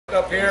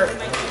Up here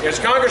is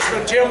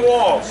Congressman Tim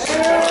Walz. We're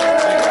going to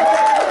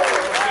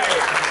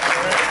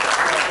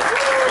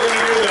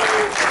do the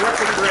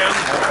rip and trim.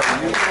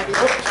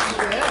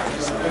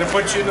 I'm going to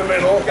put you in the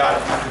middle.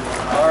 Got it.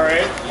 All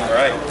right. All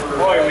right.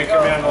 Boy, we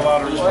command a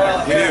lot of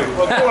respect. We do.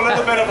 We'll do a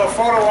little bit of a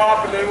photo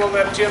op, and then we'll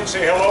let Tim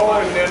say hello,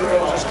 and then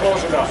we'll just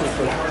close it up. 1,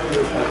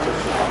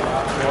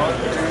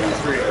 2,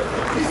 3.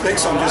 He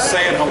thinks I'm just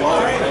saying hello.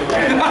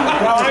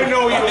 Well, I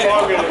know you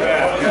longer than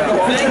that.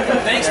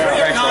 Thanks for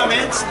your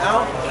comments.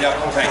 No? Yeah,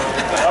 thank you.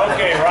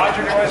 Okay,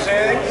 Roger, do you want to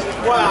say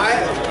anything? Well,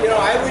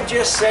 I would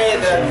just say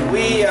that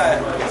we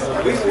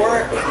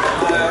work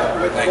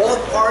with both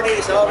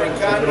parties out in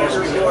Congress.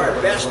 We do our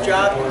best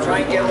job to try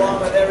and get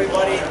along with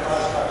everybody.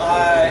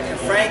 And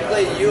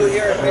frankly, you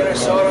here in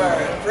Minnesota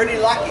are pretty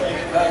lucky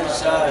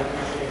because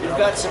you've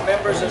got some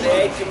members of the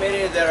Ag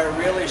Committee that are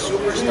really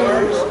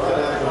superstars,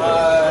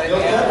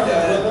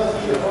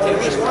 and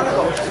Timmy's one of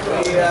them.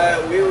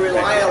 We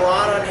rely a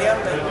lot on him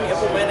in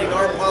implementing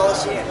our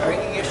policy and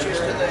bringing issues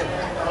to the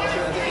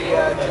committee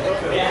and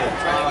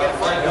trying to get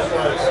funding.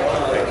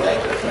 Thank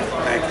you.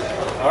 Thank you.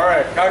 All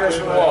right,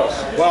 Congressman Walz.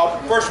 Well,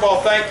 first of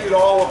all, thank you to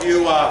all of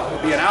you for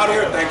being out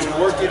here. Thanks for the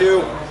work you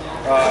do.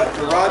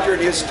 To Roger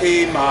and his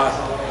team,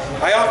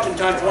 I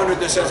oftentimes wondered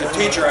this as a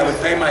teacher. I would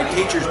pay my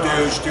teacher's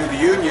dues to the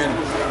union,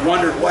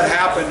 wondered what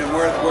happened and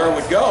where it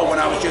would go when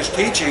I was just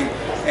teaching.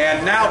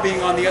 And now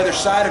being on the other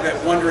side of it,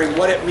 wondering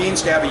what it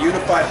means to have a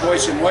unified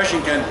voice in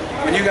Washington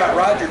when you got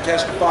Roger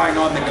testifying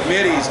on the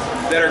committees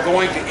that are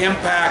going to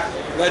impact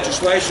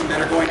legislation, that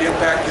are going to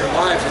impact your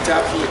lives. It's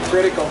absolutely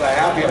critical to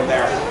have him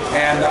there.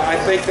 And I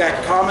think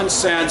that common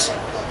sense,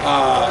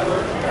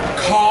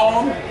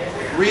 calm,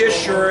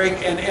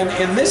 reassuring, and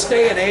in this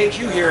day and age,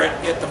 you hear it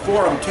at the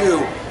forum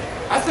too,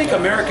 I think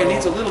America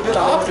needs a little bit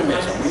of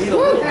optimism. We need a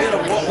little bit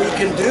of what we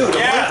can do to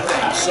move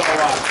things. So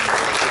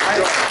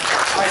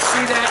I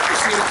see that. You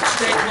see it at the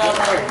state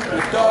level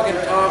with Doug and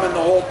Tom and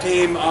the whole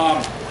team.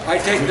 I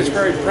take this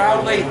very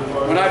proudly.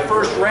 When I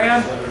first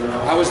ran,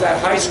 I was that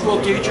high school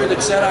teacher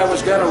that said I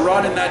was going to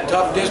run in that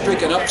tough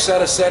district and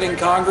upset a sitting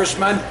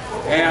congressman.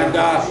 And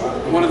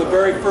one of the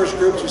very first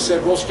groups who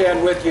said, we'll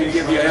stand with you and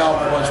give you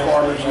help was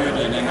Farmers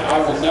Union. And I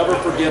will never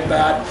forget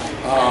that.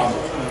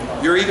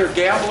 You're either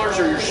gamblers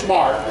or you're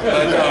smart,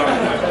 but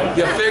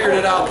you figured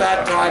it out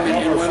that time and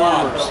you went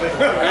on.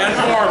 And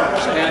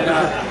farmers. And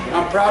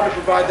I'm proud to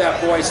provide that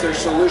voice. There's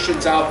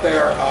solutions out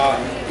there.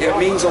 It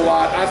means a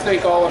lot. I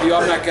think all of you,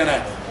 I'm not going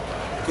to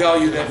tell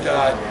you that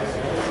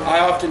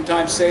I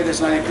oftentimes say this,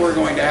 and I think we're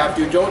going to have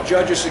to, don't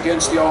judge us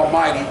against the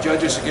Almighty,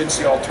 judge us against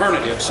the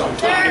alternative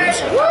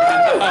sometimes.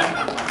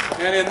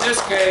 And in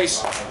this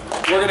case,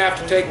 we're going to have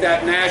to take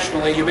that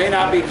nationally. You may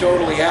not be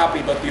totally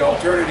happy, but the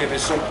alternative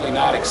is simply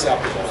not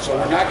acceptable. So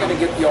we're not going to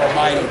get the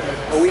Almighty,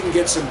 but we can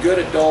get some good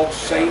adults,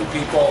 sane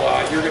people.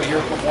 You're going to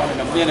hear from one in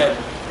a minute,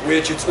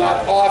 which it's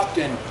not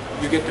often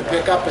you get to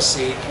pick up a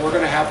seat. We're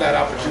going to have that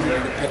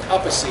opportunity to pick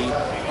up a seat,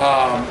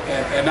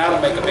 and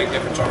that'll make a big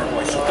difference on our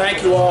voice. So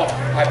thank you all.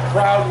 I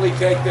proudly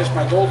take this.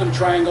 My golden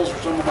triangles are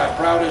some of my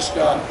proudest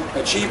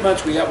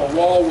achievements. We have a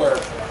wall where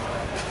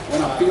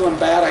when I'm feeling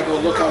bad, I go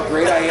look how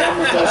great I am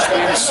with those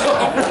things. So,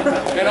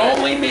 and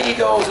only me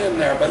goes in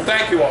there. But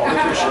thank you all. I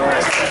appreciate it.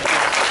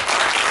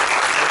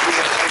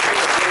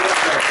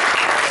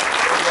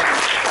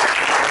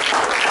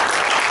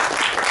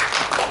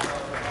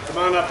 Come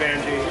on up,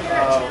 Angie.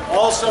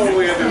 Also,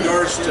 we have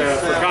endorsed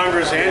for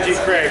Congress Angie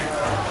Craig,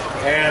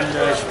 and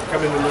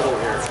come in the middle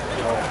here.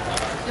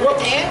 Good.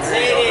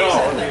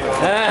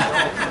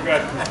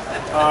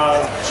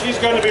 She's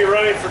going to be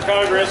running for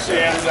Congress,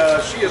 and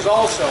she is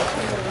also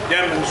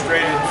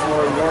demonstrated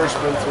for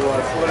endorsement to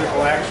our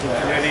Political Action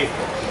Committee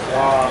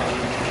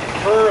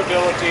her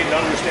ability to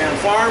understand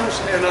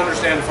farms and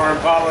understand farm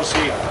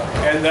policy,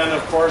 and then,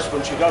 of course,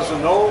 when she doesn't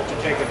know, to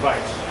take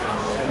advice.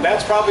 And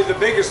that's probably the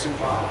biggest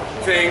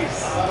thing,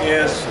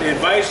 is the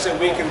advice that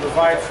we can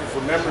provide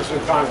for members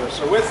of Congress.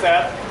 So with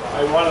that,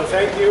 I want to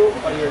thank you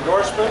on your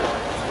endorsement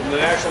from the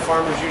National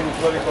Farmers Union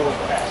Political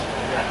Action.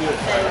 Thank you.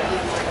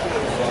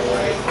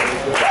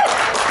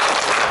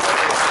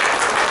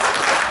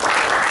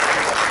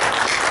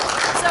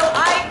 So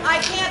I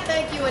can't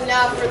thank you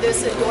enough for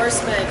this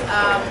endorsement.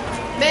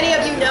 Many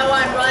of you know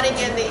I'm running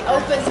in the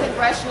open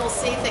congressional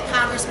seat that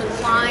Congressman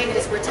Klein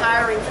is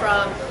retiring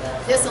from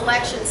this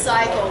election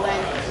cycle,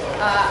 and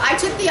I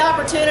took the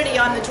opportunity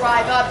on the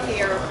drive up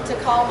here to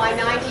call my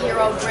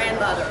 90-year-old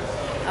grandmother.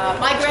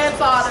 My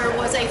grandfather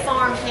was a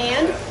farm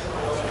hand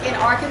in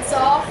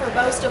Arkansas for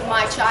most of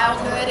my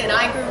childhood, and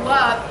I grew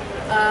up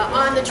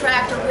on the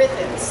tractor with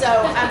him. So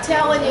I'm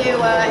telling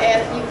you,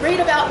 as you read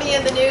about me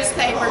in the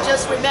newspaper,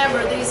 just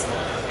remember these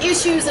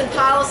issues and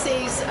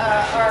policies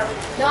are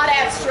not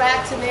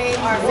abstract to me.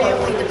 Our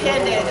family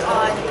depended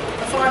on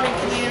the farming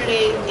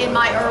community in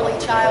my early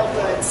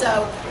childhood.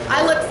 So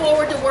I look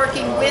forward to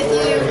working with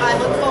you. I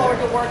look forward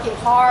to working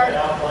hard.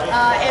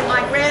 And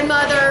my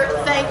grandmother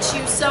thanks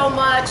you so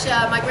much.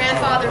 My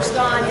grandfather's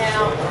gone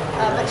now,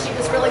 but she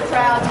was really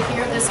proud to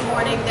hear this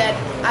morning that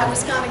I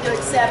was coming to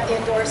accept the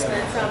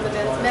endorsement from the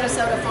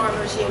Minnesota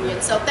Farmers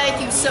Union. So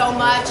thank you so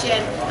much,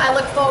 and I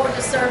look forward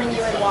to serving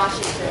you in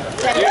Washington.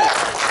 Thank you.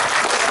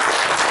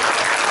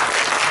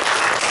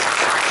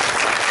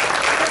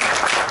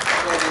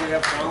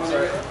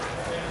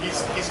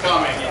 He's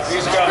coming.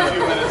 He's coming. a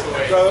few minutes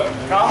away. So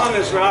Colin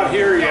is not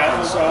here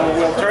yet, so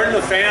we'll turn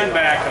the fan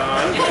back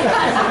on.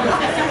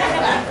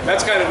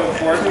 That's kind of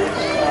important.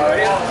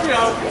 You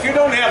know, if you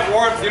don't have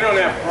warmth, you don't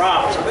have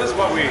props. So this is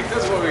what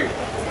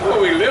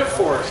we live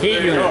for. So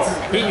Heat units.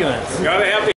 Heat units. You gotta have the